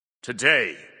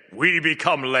Today, we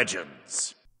become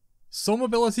legends. Some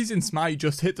abilities in Smite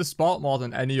just hit the spot more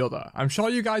than any other. I'm sure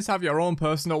you guys have your own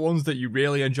personal ones that you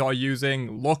really enjoy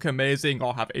using, look amazing,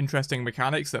 or have interesting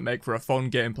mechanics that make for a fun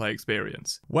gameplay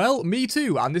experience. Well, me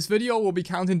too, and this video will be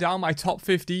counting down my top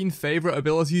 15 favourite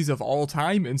abilities of all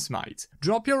time in Smite.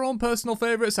 Drop your own personal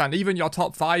favourites and even your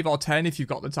top 5 or 10 if you've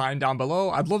got the time down below.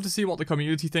 I'd love to see what the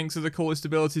community thinks are the coolest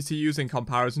abilities to use in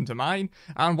comparison to mine.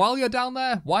 And while you're down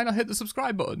there, why not hit the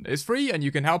subscribe button? It's free and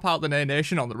you can help out the Nay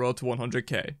Nation on the road to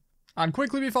 100k. And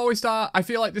quickly before we start, I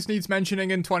feel like this needs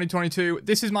mentioning in 2022.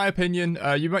 This is my opinion.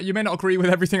 You may not agree with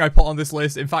everything I put on this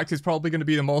list. In fact, it's probably going to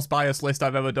be the most biased list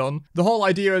I've ever done. The whole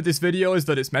idea of this video is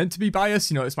that it's meant to be biased.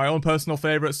 You know, it's my own personal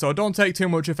favourite, so don't take too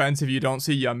much offence if you don't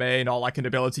see your main or like an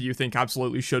ability you think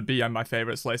absolutely should be on my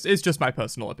favourites list. It's just my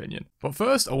personal opinion. But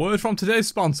first, a word from today's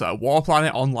sponsor,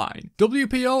 Warplanet Online.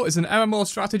 WPO is an MMO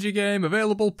strategy game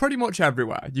available pretty much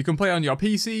everywhere. You can play on your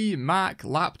PC, Mac,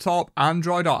 laptop,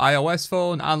 Android or iOS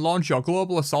phone, and launch your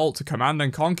global assault to command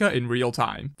and conquer in real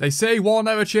time. They say war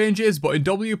never changes, but in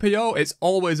WPO it's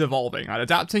always evolving, and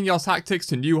adapting your tactics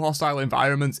to new hostile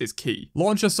environments is key.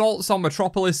 Launch assaults on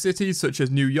metropolis cities such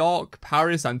as New York,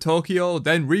 Paris and Tokyo,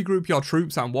 then regroup your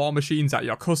troops and war machines at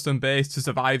your custom base to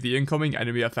survive the incoming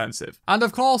enemy offensive. And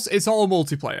of course, it's all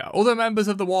multiplayer. Other members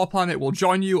of the Warplanet will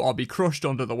join you or be crushed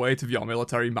under the weight of your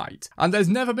military might. And there's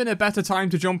never been a better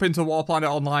time to jump into Warplanet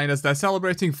Online, as they're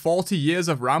celebrating 40 years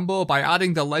of Rambo by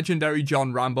adding the legendary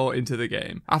John Rambo into the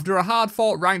game. After a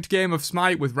hard-fought ranked game of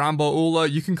Smite with Rambo Ula,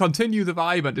 you can continue the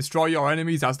vibe and destroy your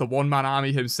enemies as the one-man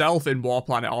army himself in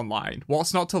Warplanet Online.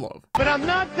 What's not to love? But I'm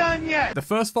not done yet! The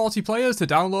first 40 players to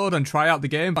download and try out the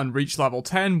game and reach level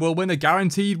 10 will win a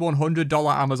guaranteed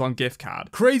 $100 Amazon gift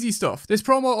card. Crazy stuff. This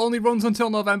promo only runs until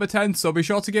November 10th, so be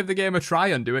sure to give the game a try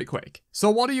and do it quick. So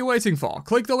what are you waiting for?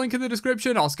 Click the link in the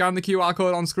description or scan the QR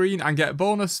code on screen and get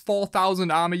bonus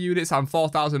 4,000 army units and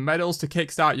 4,000 medals to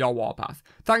kickstart your warpath.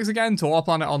 Thanks again to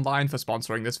Warplanet Online for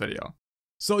sponsoring this video.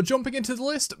 So jumping into the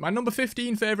list, my number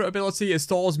 15 favourite ability is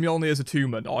Thor's Mjolnir's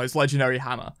Attunement, or his legendary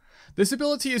hammer. This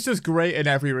ability is just great in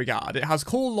every regard. It has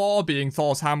cool lore, being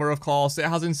Thor's hammer of course, it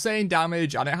has insane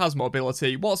damage, and it has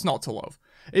mobility. What's not to love?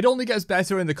 It only gets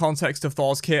better in the context of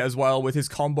Thor's kit as well, with his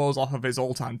combos off of his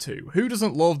ult and 2. Who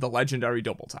doesn't love the legendary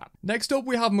double tap? Next up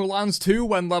we have Mulan's 2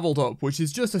 when leveled up, which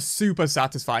is just a super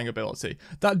satisfying ability.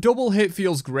 That double hit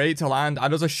feels great to land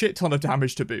and does a shit ton of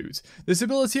damage to boot. This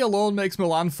ability alone makes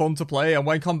Mulan fun to play, and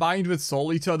when combined with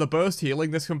Soul Eater, the burst healing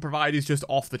this can provide is just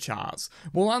off the charts.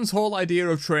 Mulan's whole idea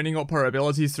of training up her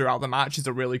abilities throughout the match is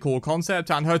a really cool concept,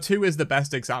 and her 2 is the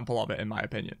best example of it in my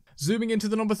opinion. Zooming into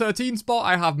the number 13 spot,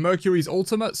 I have Mercury's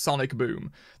ultimate, Sonic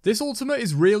Boom. This ultimate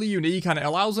is really unique and it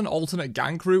allows an alternate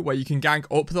gank route where you can gank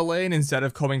up the lane instead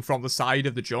of coming from the side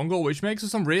of the jungle, which makes for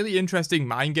some really interesting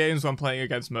mind games when playing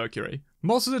against Mercury.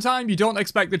 Most of the time, you don't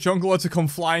expect the jungler to come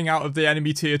flying out of the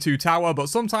enemy tier 2 tower, but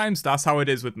sometimes that's how it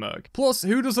is with Merc. Plus,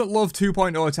 who doesn't love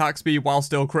 2.0 attack speed while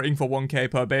still critting for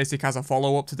 1k per basic as a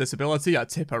follow-up to this ability at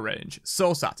tipper range?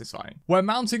 So satisfying. We're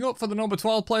mounting up for the number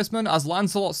 12 placement, as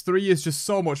Lancelot's 3 is just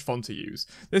so much fun to use.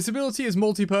 This ability is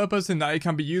multi-purpose in that it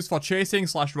can be used for chasing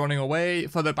 / running away,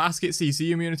 for the basket CC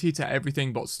immunity to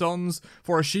everything but stuns,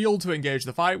 for a shield to engage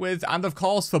the fight with, and of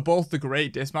course for both the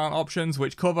great dismount options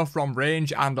which cover from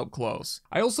range and up close.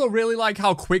 I also really like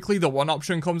how quickly the 1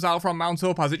 option comes out from mount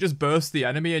up, as it just bursts the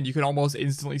enemy and you can almost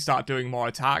instantly start doing more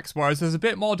attacks, whereas there's a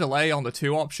bit more delay on the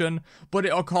 2 option, but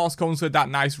it of course comes with that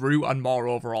nice root and more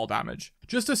overall damage.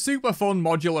 Just a super fun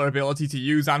modular ability to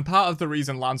use, and part of the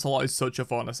reason Lancelot is such a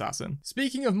fun assassin.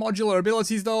 Speaking of modular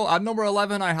abilities though, at number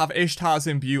 11 I have Ishtar's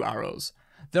Imbue arrows.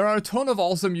 There are a ton of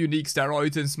awesome unique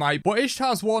steroids in Smite, but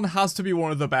Ishtar's one has to be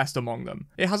one of the best among them.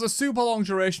 It has a super long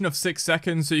duration of 6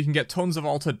 seconds, so you can get tons of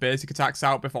altered basic attacks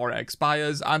out before it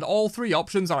expires, and all 3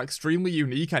 options are extremely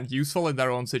unique and useful in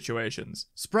their own situations.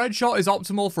 Spread Shot is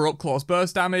optimal for up close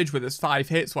burst damage with its 5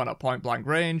 hits when at point blank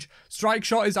range, Strike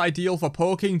Shot is ideal for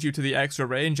poking due to the extra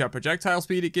range and projectile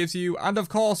speed it gives you, and of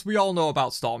course we all know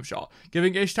about Storm Shot,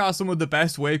 giving Ishtar some of the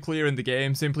best wave clear in the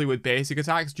game simply with basic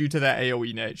attacks due to their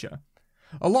AoE nature.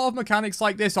 A lot of mechanics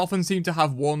like this often seem to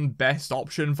have one best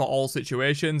option for all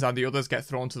situations and the others get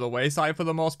thrown to the wayside for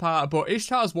the most part, but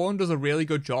Ishtar's one does a really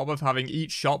good job of having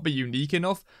each shot be unique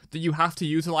enough that you have to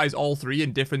utilise all 3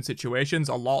 in different situations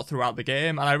a lot throughout the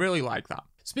game, and I really like that.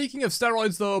 Speaking of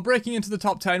steroids though, breaking into the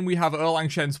top 10 we have Erlang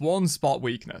Shen's 1, Spot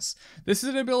Weakness. This is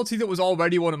an ability that was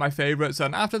already one of my favourites,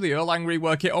 and after the Erlang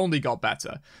rework it only got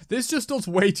better. This just does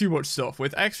way too much stuff,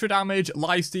 with extra damage,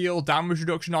 lifesteal, damage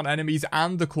reduction on enemies,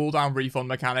 and the cooldown refund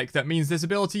mechanic that means this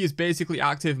ability is basically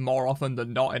active more often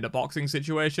than not in a boxing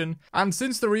situation. And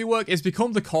since the rework, it's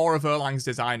become the core of Erlang's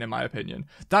design in my opinion.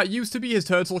 That used to be his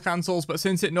turtle cancels, but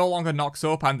since it no longer knocks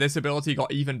up and this ability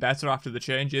got even better after the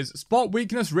changes, Spot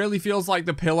Weakness really feels like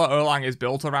the pillar Erlang is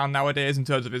built around nowadays in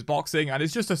terms of his boxing, and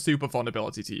it's just a super fun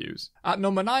ability to use. At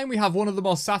number 9 we have one of the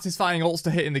most satisfying ults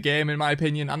to hit in the game in my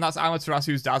opinion, and that's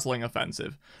Amaterasu's Dazzling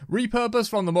Offensive. Repurposed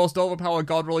from the most overpowered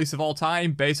god release of all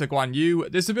time, Basic Guan Yu,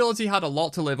 this ability had a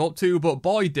lot to live up to, but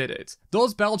boy did it.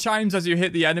 Those bell chimes as you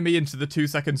hit the enemy into the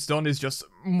 2-second stun is just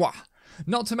mwah.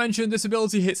 Not to mention, this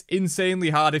ability hits insanely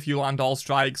hard if you land all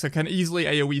strikes and can easily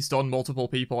AoE stun multiple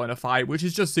people in a fight, which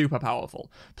is just super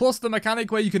powerful. Plus, the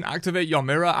mechanic where you can activate your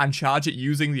mirror and charge it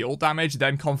using the ult damage,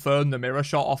 then confirm the mirror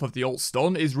shot off of the ult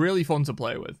stun is really fun to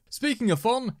play with. Speaking of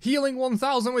fun, healing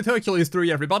 1000 with Hercules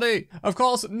 3 everybody! Of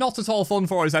course, not at all fun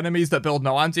for his enemies that build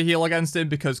no anti-heal against him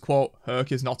because, quote,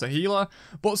 Herc is not a healer,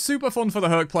 but super fun for the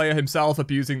Herc player himself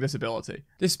abusing this ability.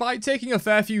 Despite taking a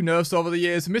fair few nerfs over the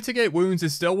years, Mitigate Wounds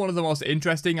is still one of the most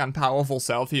interesting and powerful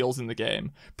self-heals in the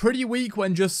game. Pretty weak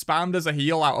when just spammed as a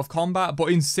heal out of combat,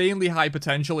 but insanely high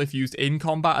potential if used in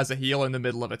combat as a heal in the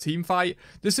middle of a team fight.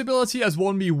 This ability has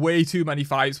won me way too many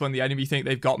fights when the enemy think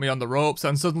they've got me on the ropes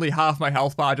and suddenly half my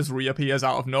health bar just reappears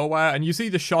out of nowhere and you see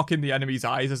the shock in the enemy's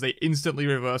eyes as they instantly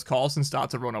reverse course and start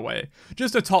to run away.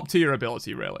 Just a top tier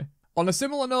ability really. On a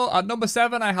similar note, at number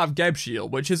 7 I have Geb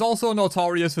Shield, which is also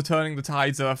notorious for turning the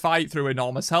tides of a fight through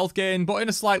enormous health gain, but in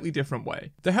a slightly different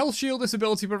way. The health shield this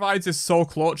ability provides is so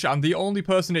clutch, and the only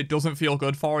person it doesn't feel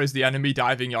good for is the enemy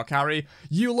diving your carry.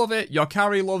 You love it, your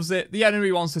carry loves it, the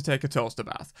enemy wants to take a toaster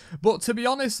bath. But to be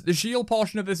honest, the shield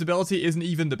portion of this ability isn't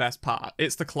even the best part,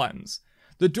 it's the cleanse.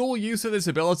 The dual use of this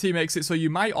ability makes it so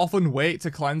you might often wait to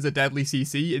cleanse a deadly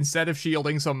CC instead of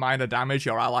shielding some minor damage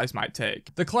your allies might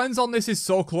take. The cleanse on this is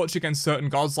so clutch against certain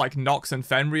gods like Nox and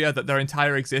Fenrir that their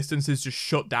entire existence is just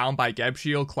shut down by Geb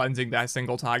Shield cleansing their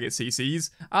single target CCs,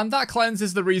 and that cleanse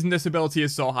is the reason this ability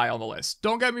is so high on the list.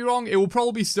 Don't get me wrong, it will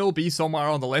probably still be somewhere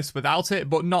on the list without it,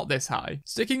 but not this high.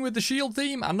 Sticking with the shield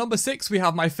theme, at number 6 we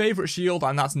have my favourite shield,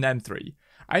 and that's Nem 3.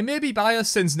 I may be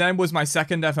biased since Nem was my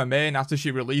second ever main after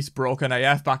she released Broken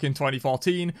AF back in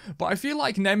 2014, but I feel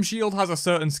like Nem Shield has a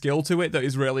certain skill to it that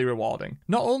is really rewarding.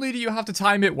 Not only do you have to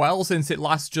time it well since it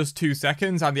lasts just 2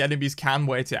 seconds and the enemies can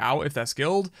wait it out if they're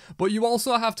skilled, but you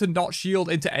also have to not shield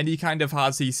into any kind of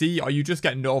hard CC or you just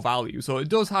get no value, so it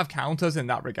does have counters in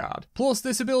that regard. Plus,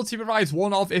 this ability provides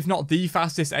one of, if not the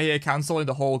fastest AA cancel in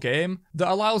the whole game,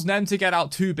 that allows Nem to get out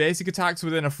 2 basic attacks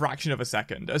within a fraction of a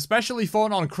second, especially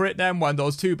fun on crit Nem when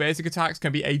those 2 basic attacks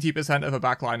can be 80% of a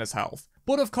backliner's health.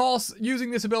 But of course,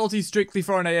 using this ability strictly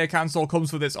for an AA cancel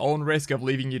comes with its own risk of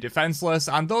leaving you defenseless,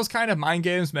 and those kind of mind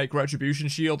games make Retribution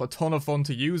Shield a ton of fun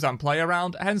to use and play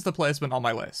around, hence the placement on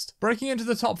my list. Breaking into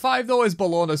the top 5 though is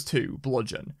Bellona's 2,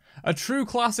 Bludgeon. A true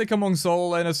classic among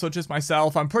solo laners such as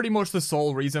myself, and pretty much the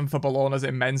sole reason for Bellona's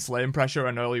immense lane pressure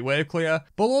and early wave clear.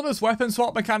 Bellona's weapon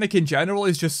swap mechanic in general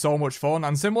is just so much fun,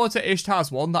 and similar to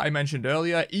Ishtar's 1 that I mentioned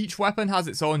earlier, each weapon has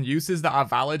its own uses that are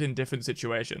valid in different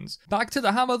situations. Back to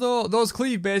the hammer though, those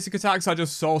cleave basic attacks are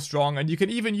just so strong, and you can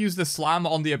even use the slam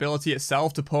on the ability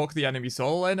itself to poke the enemy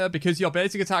solo laner because your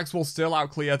basic attacks will still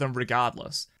outclear them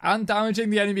regardless. And damaging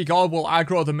the enemy god will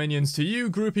aggro the minions to you,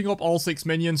 grouping up all 6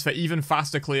 minions for even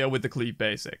faster clear with the cleave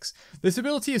basics. This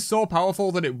ability is so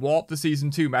powerful that it warped the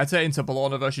Season 2 meta into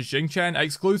Bellona vs Jing Chen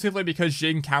exclusively because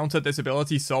Jing countered this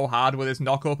ability so hard with his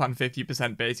knockup and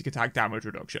 50% basic attack damage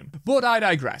reduction. But I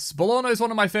digress. Bellona is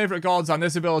one of my favourite gods and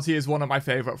this ability is one of my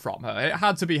favourite from her. It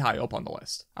had to be high up on the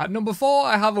list. At number 4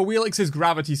 I have Awilix's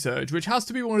Gravity Surge, which has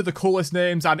to be one of the coolest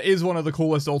names and is one of the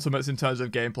coolest ultimates in terms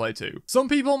of gameplay too. Some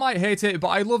people might hate it, but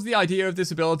I love the idea of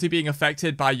this ability being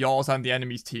affected by yours and the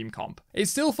enemy's team comp. It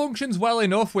still functions well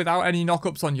enough without any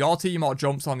knockups on your team or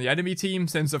jumps on the enemy team,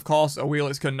 since of course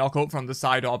Awilix can knock up from the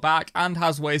side or back and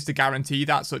has ways to guarantee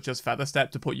that, such as Feather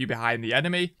Step to put you behind the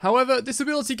enemy. However, this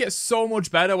ability gets so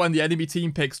much better when the enemy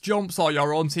team picks jumps or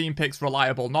your own team picks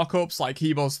reliable knockups like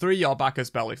Hebo's 3 or Bacchus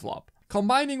Belly Flop.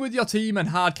 Combining with your team and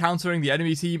hard countering the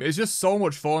enemy team is just so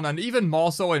much fun, and even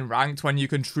more so in ranked when you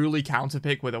can truly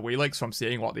counterpick with a Wheelix from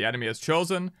seeing what the enemy has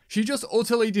chosen. She just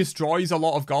utterly destroys a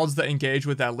lot of gods that engage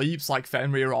with their leaps like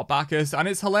Fenrir or Bacchus, and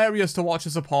it's hilarious to watch a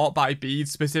support buy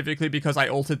beads specifically because I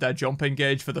ulted their jump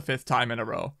engage for the 5th time in a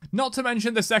row. Not to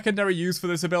mention the secondary use for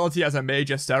this ability as a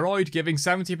major steroid, giving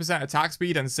 70% attack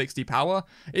speed and 60 power.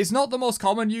 It's not the most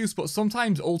common use, but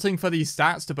sometimes ulting for these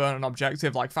stats to burn an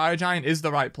objective like Fire Giant is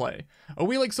the right play. A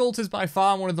Wheelix ult is by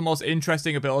far one of the most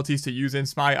interesting abilities to use in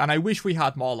Smite, and I wish we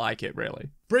had more like it, really.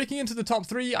 Breaking into the top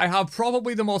 3, I have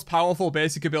probably the most powerful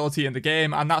basic ability in the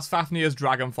game, and that's Fafnir's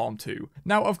Dragon Form 2.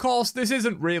 Now, of course, this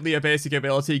isn't really a basic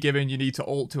ability given you need to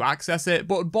ult to access it,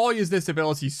 but boy is this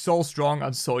ability so strong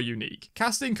and so unique.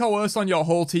 Casting Coerce on your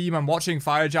whole team and watching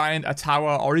Fire Giant, a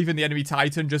tower, or even the enemy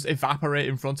Titan just evaporate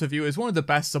in front of you is one of the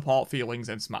best support feelings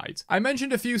in Smite. I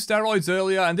mentioned a few steroids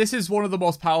earlier, and this is one of the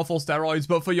most powerful steroids,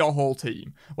 but for your whole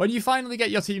team. When you finally get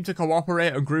your team to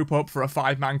cooperate and group up for a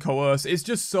 5-man Coerce, it's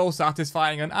just so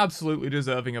satisfying and absolutely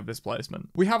deserving of this placement.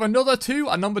 We have another 2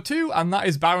 at number 2, and that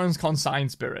is Baron's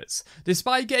Consigned Spirits.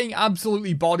 Despite getting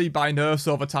absolutely bodied by nerfs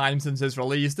over time since its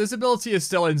release, this ability is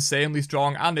still insanely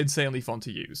strong and insanely fun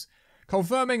to use.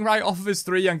 Confirming right off of his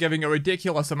 3 and giving a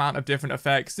ridiculous amount of different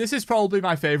effects, this is probably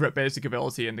my favourite basic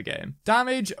ability in the game.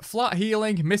 Damage, flat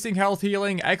healing, missing health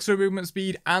healing, extra movement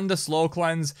speed, and a slow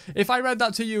cleanse. If I read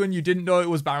that to you and you didn't know it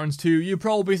was Baron's 2, you'd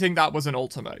probably think that was an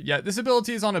ultimate, yet this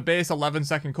ability is on a base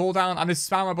 11-second cooldown and is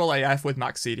spammable AF with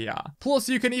max CDR. Plus,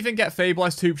 you can even get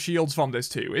Fabulous Hoop shields from this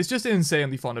too. It's just an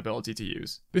insanely fun ability to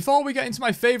use. Before we get into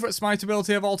my favourite Smite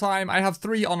ability of all time, I have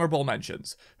 3 honourable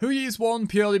mentions. Huyi's 1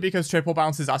 purely because triple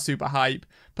bounces are super hype,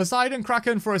 Poseidon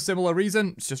Kraken for a similar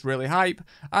reason, it's just really hype,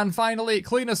 and finally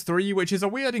Cleaners 3, which is a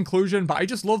weird inclusion but I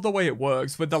just love the way it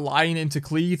works with the line into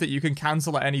cleave that you can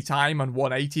cancel at any time and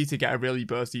 180 to get a really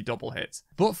bursty double hit.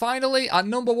 But finally, at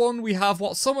number 1 we have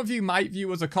what some of you might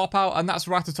view as a cop-out, and that's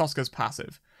Ratatoska's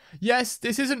passive. Yes,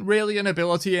 this isn't really an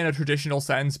ability in a traditional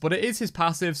sense, but it is his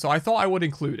passive, so I thought I would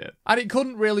include it. And it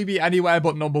couldn't really be anywhere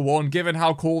but number 1 given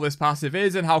how cool this passive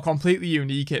is and how completely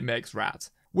unique it makes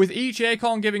Rat. With each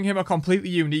Acorn giving him a completely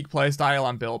unique playstyle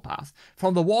and build path.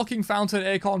 From the Walking Fountain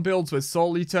Acorn builds with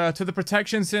Soul Eater, to the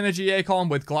Protection Synergy Acorn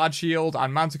with Glad Shield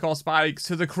and Manticore Spikes,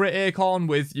 to the Crit Acorn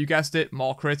with, you guessed it,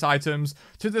 more crit items,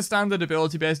 to the standard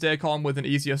ability based Acorn with an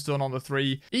easier stun on the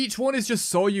 3. Each one is just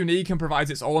so unique and provides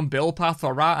its own build path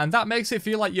for Rat, and that makes it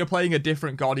feel like you're playing a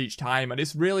different god each time, and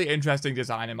it's really interesting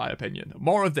design in my opinion.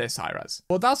 More of this, Hi-Rez.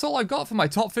 But that's all I've got for my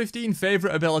top 15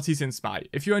 favourite abilities in Smite.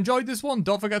 If you enjoyed this one,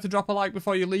 don't forget to drop a like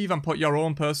before you leave and put your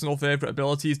own personal favourite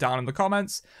abilities down in the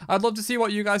comments. I'd love to see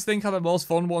what you guys think are the most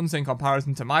fun ones in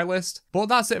comparison to my list. But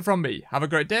that's it from me. Have a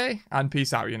great day, and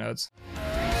peace out, you nerds.